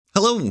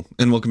Hello,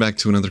 and welcome back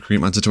to another Create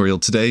Mod tutorial.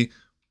 Today,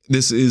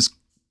 this is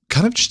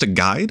kind of just a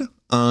guide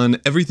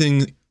on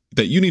everything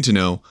that you need to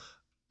know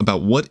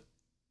about what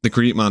the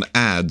Create Mod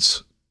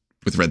adds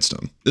with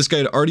Redstone. This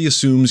guide already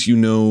assumes you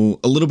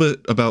know a little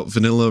bit about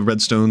vanilla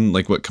Redstone,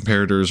 like what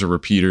comparators or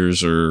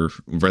repeaters or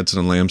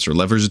redstone lamps or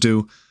levers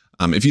do.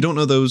 If you don't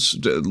know those,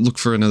 look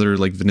for another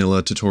like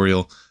vanilla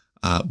tutorial.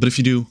 But if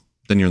you do,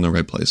 then you're in the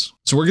right place.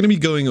 So we're going to be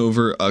going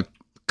over a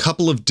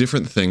couple of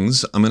different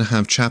things. I'm going to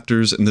have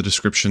chapters in the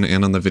description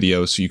and on the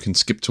video so you can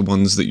skip to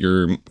ones that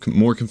you're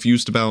more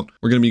confused about.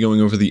 We're going to be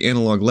going over the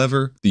analog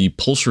lever, the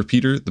pulse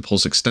repeater, the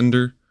pulse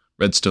extender,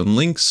 redstone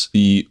links,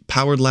 the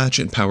powered latch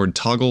and powered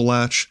toggle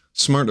latch,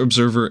 smart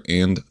observer,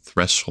 and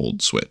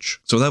threshold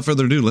switch. So without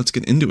further ado, let's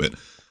get into it.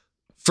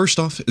 First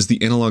off is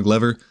the analog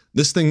lever.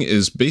 This thing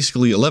is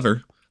basically a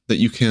lever that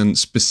you can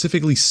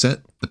specifically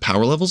set the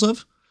power levels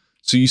of.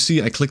 So you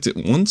see I clicked it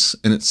once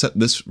and it set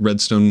this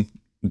redstone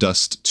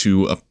dust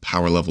to a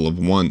power level of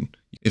 1.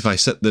 If I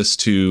set this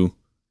to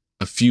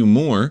a few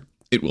more,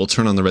 it will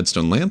turn on the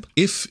redstone lamp.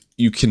 If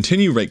you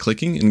continue right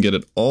clicking and get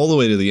it all the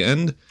way to the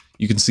end,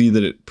 you can see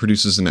that it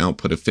produces an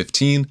output of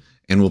 15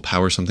 and will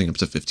power something up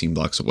to 15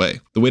 blocks away.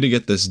 The way to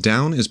get this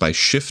down is by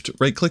shift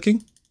right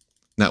clicking.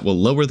 That will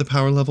lower the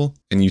power level,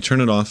 and you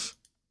turn it off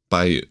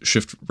by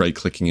shift right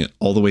clicking it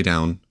all the way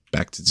down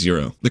back to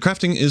 0. The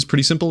crafting is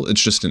pretty simple.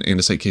 It's just an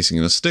andesite casing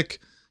and a stick.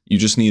 You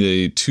just need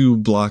a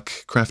 2-block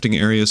crafting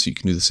area, so you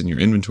can do this in your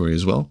inventory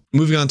as well.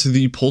 Moving on to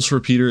the pulse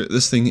repeater,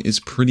 this thing is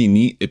pretty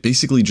neat. It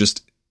basically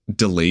just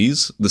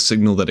delays the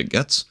signal that it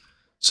gets.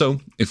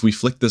 So if we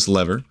flick this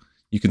lever,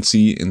 you can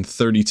see in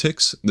 30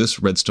 ticks, this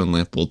redstone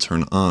lamp will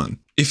turn on.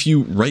 If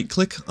you right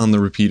click on the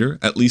repeater,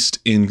 at least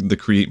in the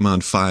Create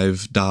Mod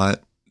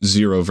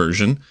 5.0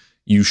 version,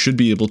 you should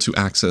be able to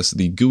access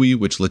the GUI,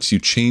 which lets you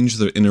change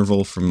the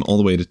interval from all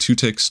the way to 2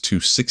 ticks to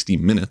 60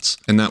 minutes.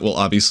 And that will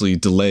obviously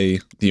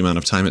delay the amount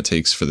of time it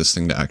takes for this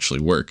thing to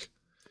actually work.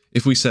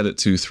 If we set it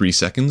to 3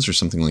 seconds or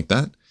something like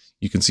that,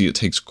 you can see it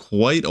takes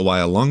quite a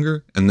while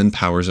longer and then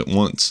powers at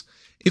once.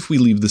 If we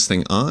leave this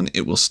thing on,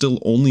 it will still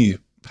only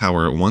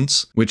power at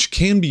once, which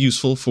can be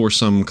useful for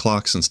some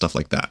clocks and stuff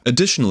like that.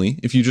 Additionally,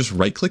 if you just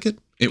right click it,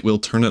 it will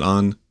turn it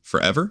on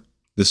forever.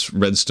 This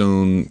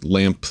redstone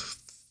lamp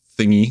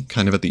thingy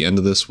kind of at the end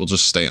of this will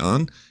just stay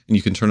on, and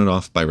you can turn it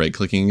off by right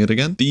clicking it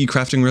again. The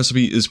crafting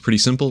recipe is pretty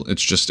simple.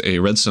 It's just a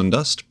redstone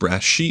dust,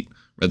 brass sheet,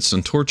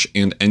 redstone torch,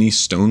 and any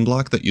stone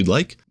block that you'd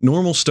like.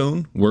 Normal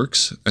stone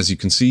works, as you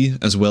can see,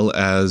 as well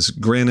as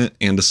granite,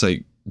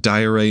 andesite,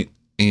 diorite,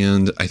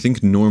 and I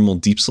think normal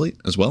deep slate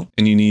as well.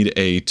 And you need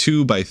a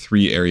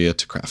 2x3 area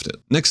to craft it.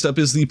 Next up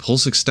is the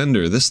pulse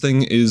extender. This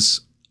thing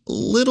is a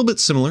little bit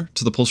similar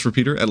to the pulse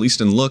repeater, at least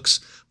in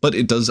looks, but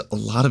it does a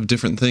lot of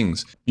different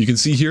things. You can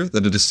see here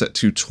that it is set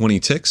to 20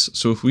 ticks.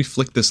 So if we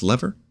flick this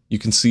lever, you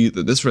can see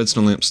that this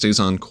redstone lamp stays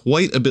on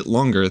quite a bit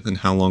longer than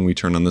how long we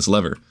turn on this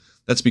lever.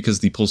 That's because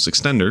the pulse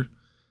extender,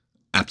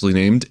 aptly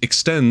named,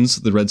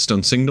 extends the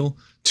redstone signal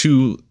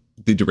to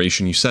the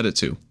duration you set it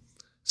to.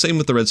 Same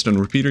with the redstone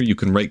repeater. You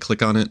can right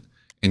click on it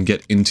and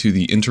get into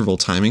the interval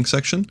timing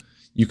section.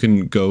 You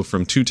can go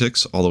from 2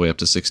 ticks all the way up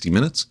to 60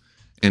 minutes.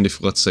 And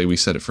if, let's say, we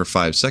set it for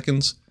 5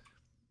 seconds,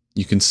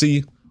 you can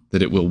see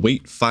that it will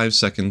wait 5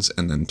 seconds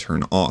and then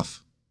turn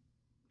off.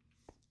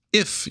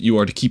 If you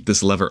are to keep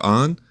this lever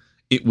on,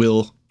 it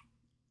will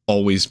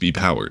always be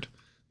powered.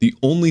 The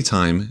only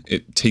time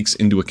it takes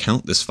into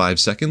account this 5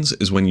 seconds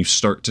is when you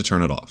start to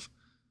turn it off.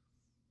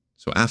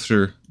 So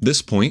after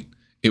this point,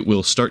 it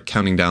will start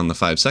counting down the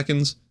 5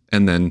 seconds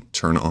and then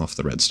turn off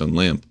the redstone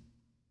lamp.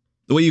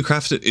 The way you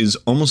craft it is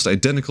almost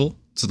identical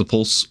to the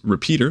pulse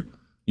repeater.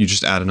 You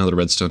just add another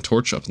redstone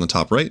torch up in the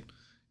top right.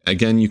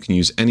 Again, you can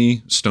use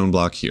any stone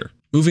block here.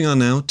 Moving on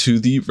now to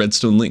the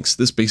redstone links.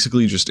 This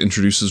basically just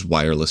introduces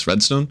wireless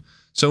redstone.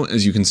 So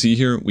as you can see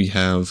here, we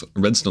have a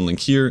redstone link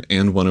here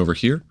and one over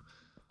here.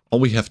 All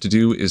we have to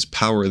do is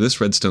power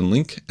this redstone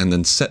link and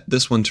then set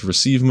this one to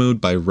receive mode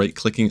by right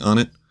clicking on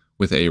it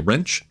with a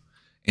wrench,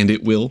 and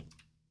it will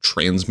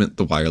transmit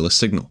the wireless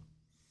signal.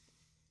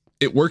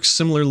 It works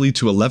similarly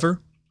to a lever.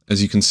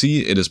 As you can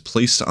see, it is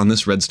placed on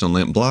this redstone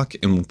lamp block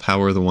and will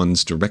power the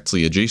ones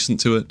directly adjacent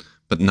to it,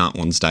 but not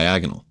ones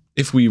diagonal.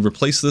 If we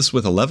replace this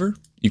with a lever,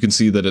 you can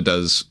see that it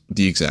does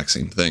the exact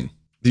same thing.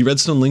 The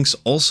redstone links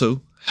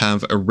also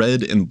have a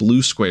red and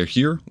blue square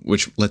here,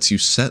 which lets you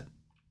set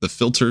the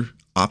filter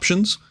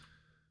options.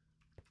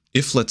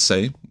 If, let's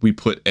say, we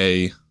put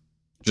a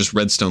just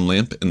redstone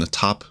lamp in the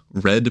top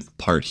red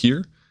part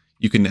here,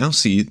 you can now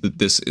see that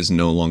this is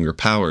no longer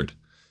powered.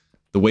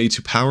 The way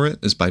to power it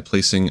is by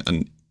placing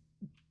a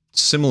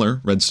similar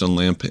redstone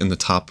lamp in the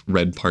top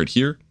red part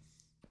here,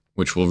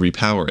 which will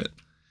repower it.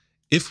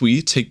 If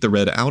we take the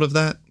red out of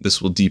that,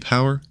 this will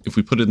depower. If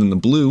we put it in the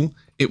blue,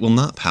 it will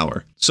not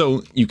power.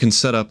 So you can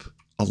set up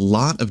a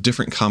lot of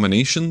different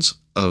combinations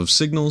of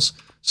signals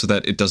so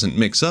that it doesn't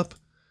mix up.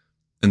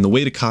 And the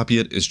way to copy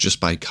it is just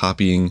by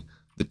copying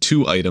the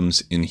 2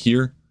 items in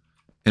here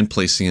and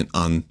placing it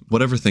on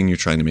whatever thing you're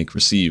trying to make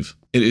receive.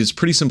 It is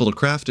pretty simple to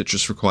craft. It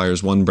just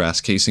requires one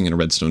brass casing and a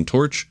redstone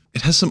torch.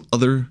 It has some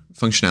other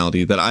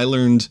functionality that I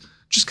learned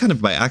just kind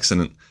of by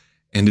accident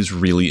and is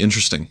really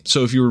interesting.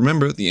 So if you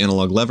remember, the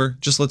analog lever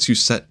just lets you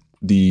set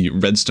the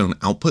redstone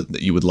output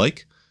that you would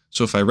like.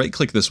 So if I right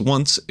click this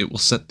once, it will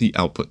set the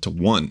output to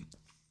 1.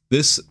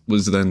 This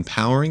was then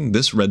powering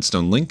this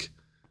redstone link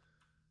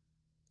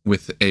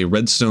with a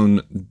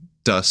redstone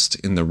dust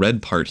in the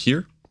red part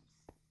here.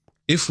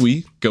 If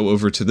we go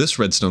over to this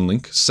redstone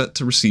link set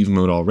to receive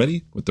mode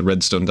already with the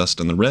redstone dust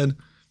in the red,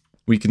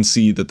 we can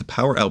see that the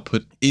power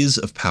output is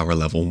of power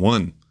level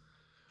 1,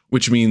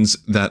 which means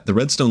that the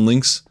redstone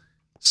links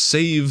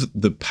save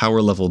the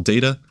power level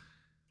data.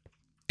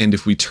 And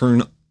if we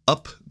turn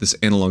up this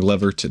analog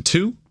lever to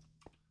 2,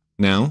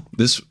 now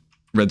this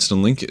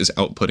redstone link is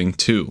outputting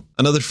 2.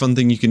 Another fun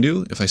thing you can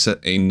do, if I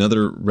set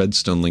another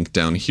redstone link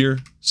down here,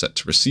 set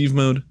to receive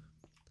mode,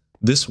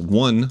 this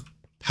 1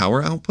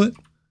 power output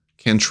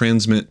can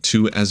transmit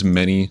to as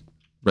many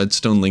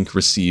redstone link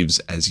receives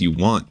as you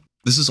want.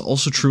 This is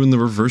also true in the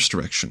reverse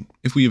direction.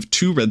 If we have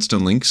 2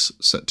 redstone links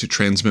set to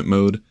transmit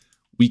mode,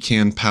 we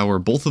can power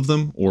both of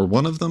them or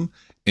one of them,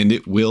 and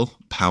it will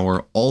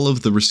power all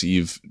of the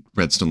receive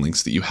redstone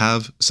links that you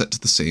have set to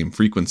the same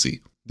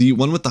frequency. The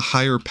one with the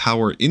higher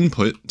power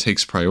input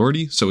takes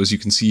priority, so as you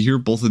can see here,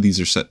 both of these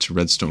are set to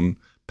redstone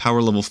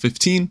power level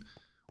 15,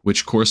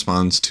 which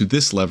corresponds to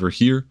this lever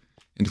here,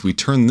 and if we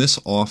turn this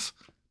off,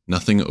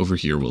 nothing over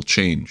here will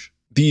change.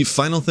 The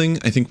final thing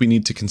I think we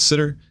need to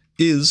consider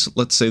is,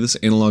 let's say this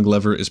analog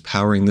lever is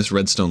powering this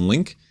redstone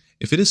link.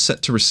 If it is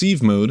set to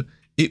receive mode,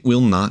 it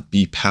will not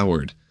be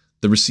powered.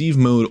 The receive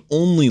mode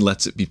only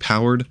lets it be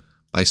powered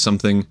by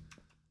something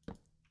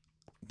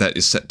that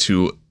is set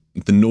to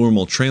the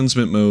normal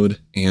transmit mode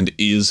and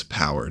is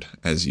powered,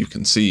 as you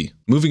can see.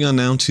 Moving on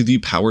now to the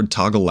powered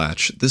toggle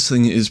latch. This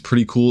thing is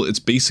pretty cool. It's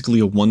basically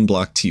a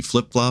 1-block T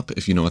flip-flop,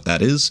 if you know what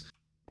that is.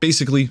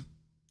 Basically,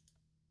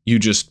 you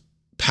just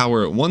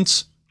power it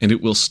once and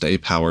it will stay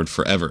powered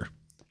forever.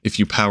 If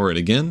you power it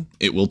again,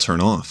 it will turn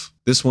off.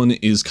 This one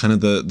is kind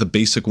of the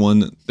basic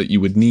one that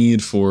you would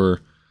need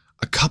for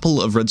a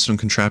couple of redstone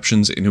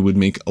contraptions, and it would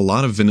make a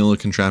lot of vanilla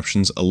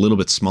contraptions a little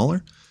bit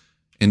smaller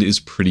and is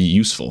pretty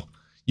useful.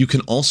 You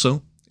can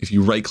also, if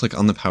you right click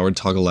on the powered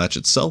toggle latch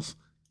itself,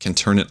 can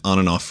turn it on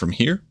and off from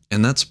here,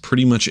 and that's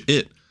pretty much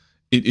it.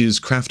 It is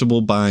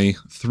craftable by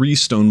 3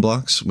 stone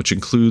blocks, which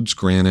includes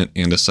granite,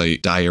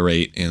 andesite,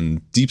 diorite,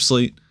 and deep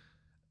slate,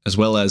 as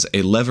well as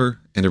a lever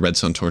and a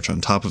redstone torch on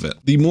top of it.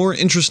 The more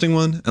interesting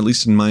one, at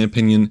least in my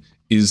opinion,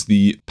 is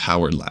the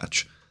powered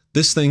latch.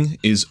 This thing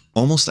is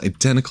almost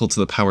identical to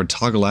the powered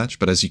toggle latch,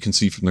 but as you can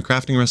see from the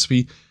crafting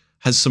recipe,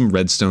 has some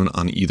redstone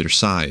on either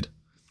side.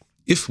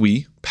 If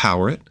we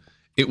power it,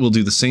 it will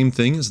do the same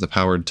thing as the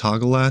powered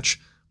toggle latch,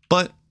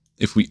 but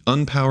if we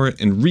unpower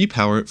it and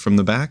repower it from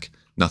the back,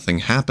 nothing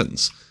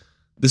happens.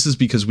 This is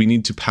because we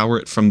need to power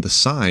it from the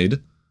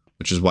side,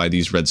 which is why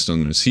these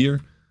redstone is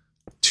here,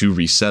 to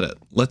reset it.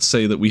 Let's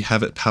say that we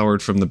have it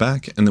powered from the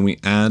back and then we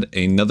add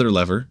another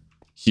lever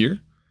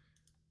here.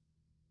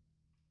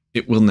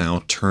 It will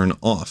now turn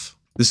off.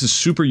 This is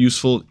super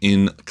useful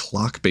in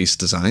clock-based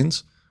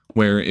designs,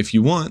 where if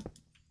you want,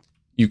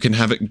 you can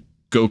have it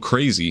go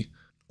crazy,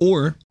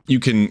 or you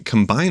can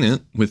combine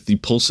it with the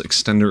pulse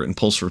extender and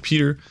pulse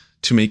repeater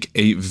to make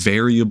a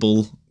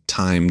variable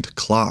timed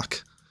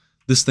clock.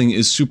 This thing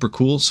is super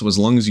cool, so as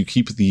long as you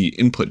keep the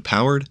input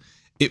powered,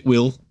 it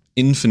will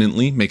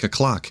infinitely make a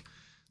clock.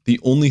 The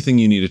only thing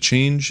you need to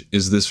change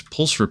is this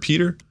pulse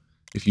repeater.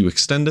 If you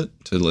extend it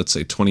to, let's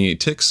say, 28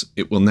 ticks,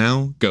 it will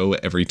now go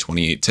every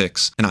 28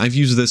 ticks. And I've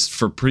used this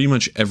for pretty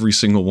much every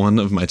single one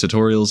of my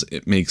tutorials.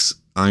 It makes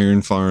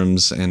iron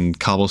farms and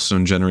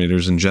cobblestone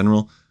generators in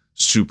general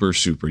super,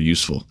 super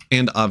useful.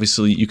 And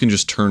obviously, you can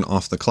just turn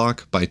off the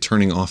clock by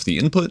turning off the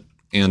input,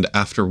 and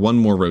after one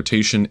more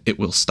rotation, it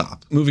will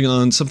stop. Moving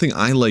on, something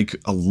I like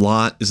a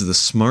lot is the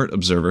Smart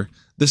Observer.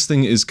 This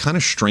thing is kind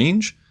of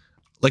strange.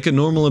 Like a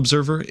normal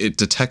observer, it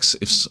detects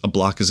if a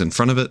block is in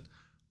front of it,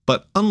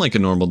 but unlike a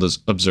normal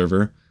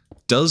observer,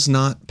 does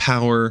not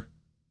power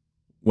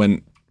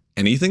when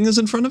anything is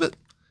in front of it.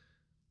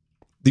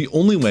 The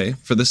only way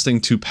for this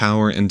thing to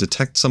power and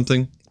detect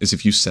something is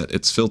if you set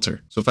its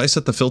filter. So if I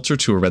set the filter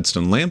to a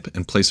redstone lamp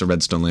and place a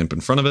redstone lamp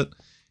in front of it,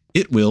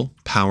 it will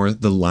power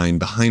the line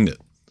behind it.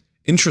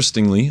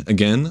 Interestingly,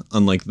 again,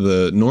 unlike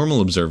the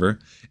normal observer,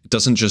 it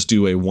doesn't just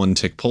do a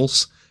 1-tick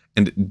pulse,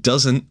 and it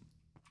doesn't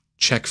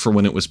check for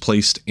when it was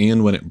placed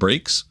and when it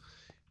breaks.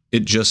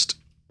 It just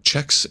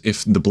checks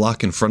if the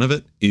block in front of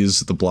it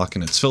is the block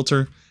in its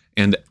filter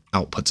and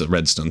outputs a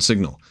redstone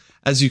signal.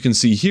 As you can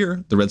see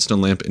here, the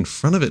redstone lamp in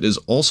front of it is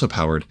also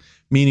powered,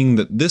 meaning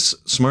that this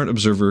Smart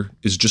Observer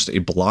is just a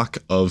block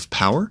of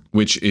power,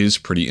 which is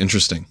pretty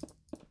interesting.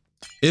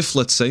 If,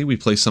 let's say, we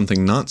place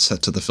something not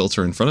set to the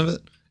filter in front of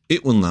it,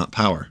 it will not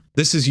power.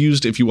 This is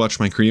used if you watch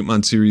my Create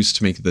Mod series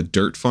to make the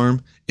dirt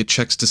farm. It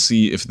checks to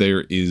see if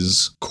there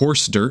is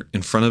coarse dirt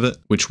in front of it,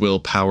 which will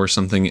power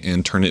something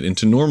and turn it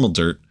into normal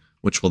dirt,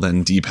 which will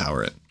then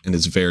depower it, and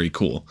is very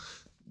cool.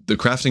 The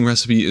crafting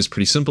recipe is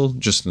pretty simple,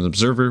 just an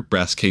observer,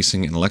 brass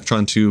casing, an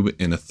electron tube,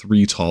 and a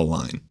 3 tall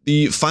line.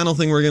 The final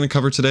thing we're going to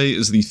cover today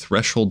is the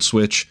threshold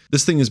switch.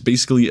 This thing is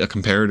basically a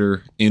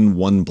comparator in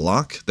one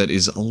block that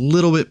is a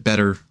little bit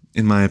better,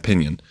 in my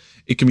opinion.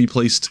 It can be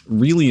placed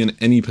really in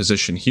any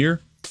position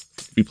here,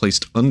 be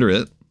placed under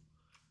it,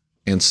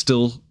 and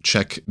still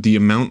check the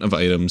amount of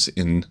items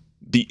in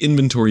the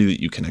inventory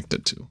that you connect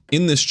it to.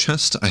 In this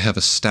chest, I have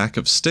a stack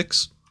of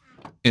sticks,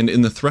 and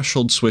in the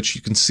threshold switch,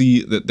 you can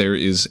see that there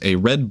is a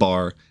red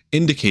bar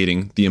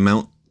indicating the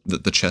amount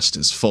that the chest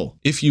is full.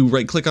 If you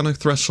right-click on a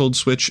threshold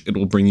switch, it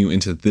will bring you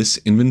into this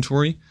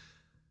inventory.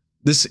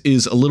 This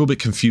is a little bit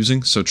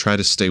confusing, so try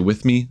to stay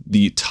with me.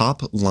 The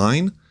top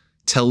line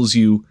tells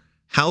you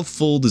how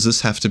full does this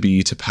have to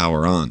be to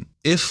power on.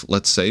 If,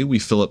 let's say, we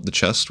fill up the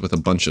chest with a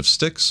bunch of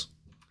sticks,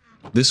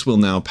 this will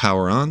now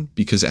power on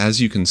because,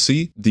 as you can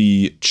see,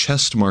 the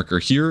chest marker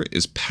here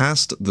is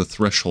past the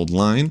threshold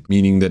line,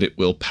 meaning that it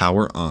will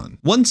power on.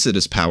 Once it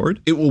is powered,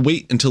 it will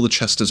wait until the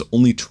chest is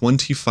only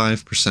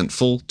 25%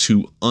 full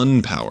to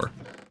unpower.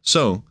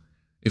 So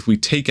if we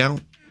take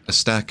out a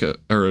stack or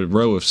a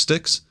row of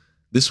sticks,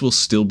 this will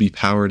still be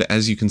powered.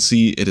 As you can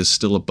see, it is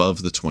still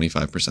above the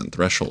 25%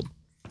 threshold.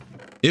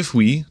 If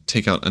we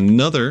take out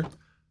another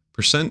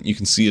percent, you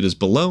can see it is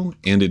below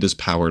and it is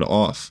powered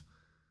off.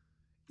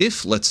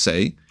 If, let's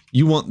say,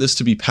 you want this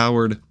to be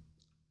powered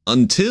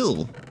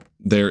until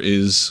there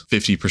is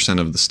 50%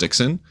 of the sticks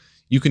in,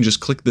 you can just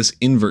click this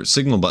invert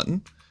signal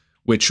button,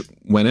 which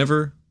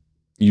whenever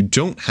you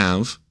don't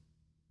have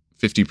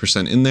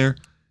 50% in there,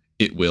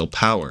 it will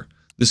power.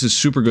 This is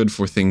super good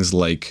for things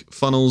like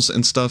funnels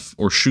and stuff,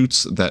 or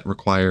chutes that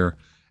require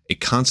a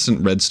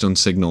constant redstone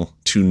signal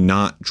to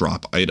not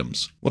drop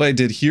items. What I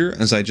did here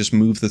is I just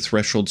moved the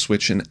threshold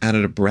switch and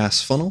added a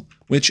brass funnel,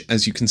 which,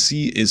 as you can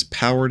see, is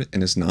powered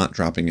and is not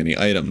dropping any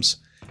items.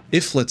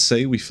 If, let's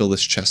say, we fill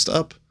this chest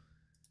up,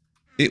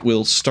 it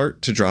will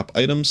start to drop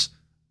items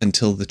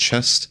until the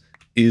chest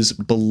is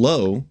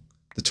below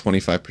the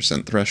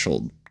 25%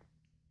 threshold.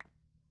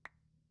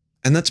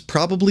 And that's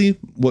probably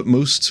what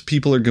most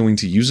people are going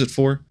to use it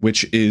for,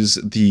 which is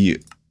the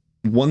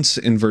once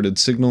inverted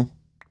signal,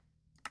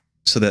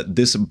 so that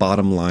this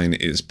bottom line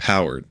is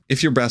powered.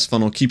 If your brass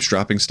funnel keeps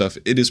dropping stuff,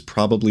 it is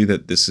probably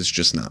that this is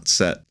just not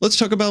set. Let's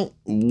talk about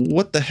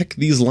what the heck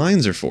these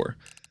lines are for.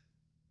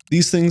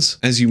 These things,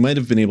 as you might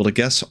have been able to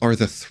guess, are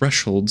the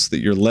thresholds that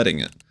you're letting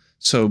it.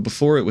 So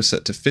before it was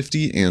set to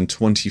 50 and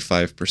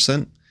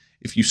 25%.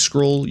 If you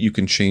scroll, you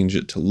can change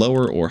it to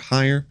lower or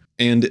higher.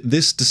 And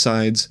this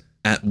decides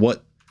at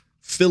what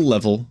fill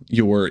level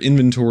your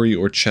inventory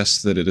or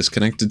chest that it is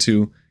connected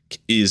to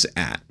is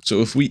at.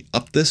 So if we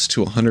up this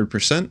to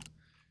 100%,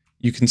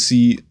 you can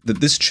see that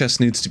this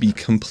chest needs to be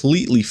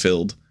completely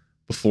filled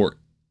before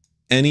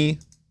any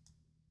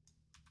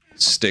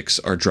sticks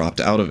are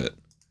dropped out of it.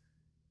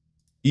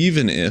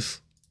 Even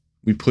if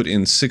we put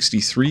in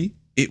 63,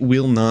 it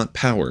will not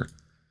power.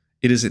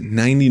 It is at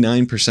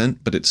 99%,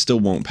 but it still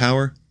won't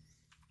power.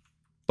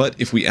 But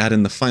if we add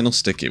in the final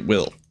stick, it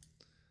will.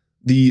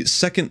 The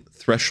second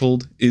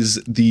threshold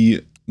is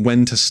the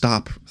when to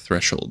stop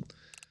threshold.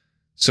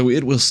 So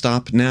it will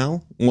stop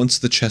now once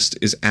the chest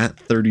is at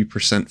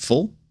 30%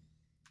 full.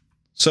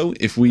 So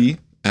if we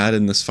add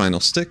in this final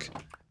stick,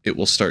 it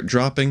will start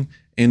dropping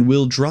and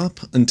will drop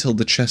until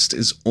the chest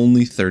is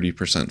only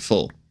 30%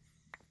 full.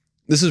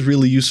 This is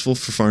really useful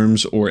for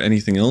farms or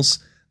anything else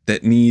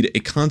that need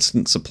a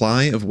constant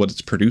supply of what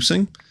it's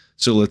producing.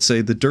 So let's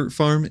say the dirt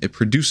farm, it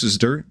produces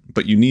dirt,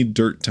 but you need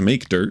dirt to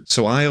make dirt.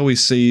 So I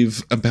always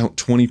save about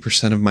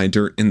 20% of my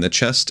dirt in the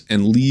chest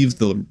and leave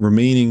the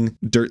remaining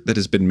dirt that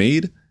has been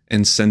made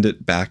and send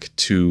it back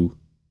to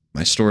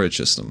my storage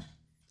system.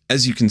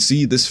 As you can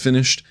see, this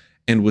finished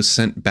and was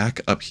sent back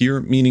up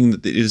here, meaning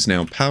that it is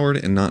now powered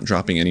and not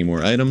dropping any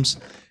more items.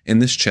 And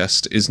this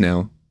chest is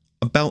now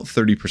about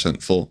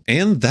 30% full.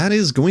 And that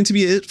is going to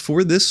be it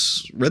for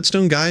this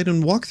redstone guide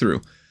and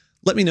walkthrough.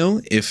 Let me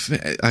know if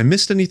I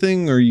missed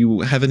anything or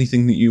you have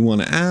anything that you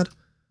want to add.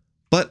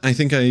 But I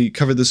think I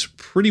covered this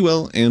pretty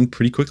well and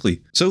pretty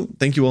quickly. So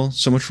thank you all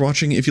so much for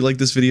watching. If you like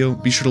this video,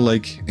 be sure to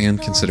like and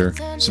consider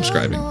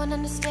subscribing.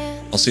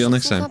 I'll see y'all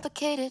next time.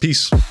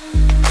 Peace.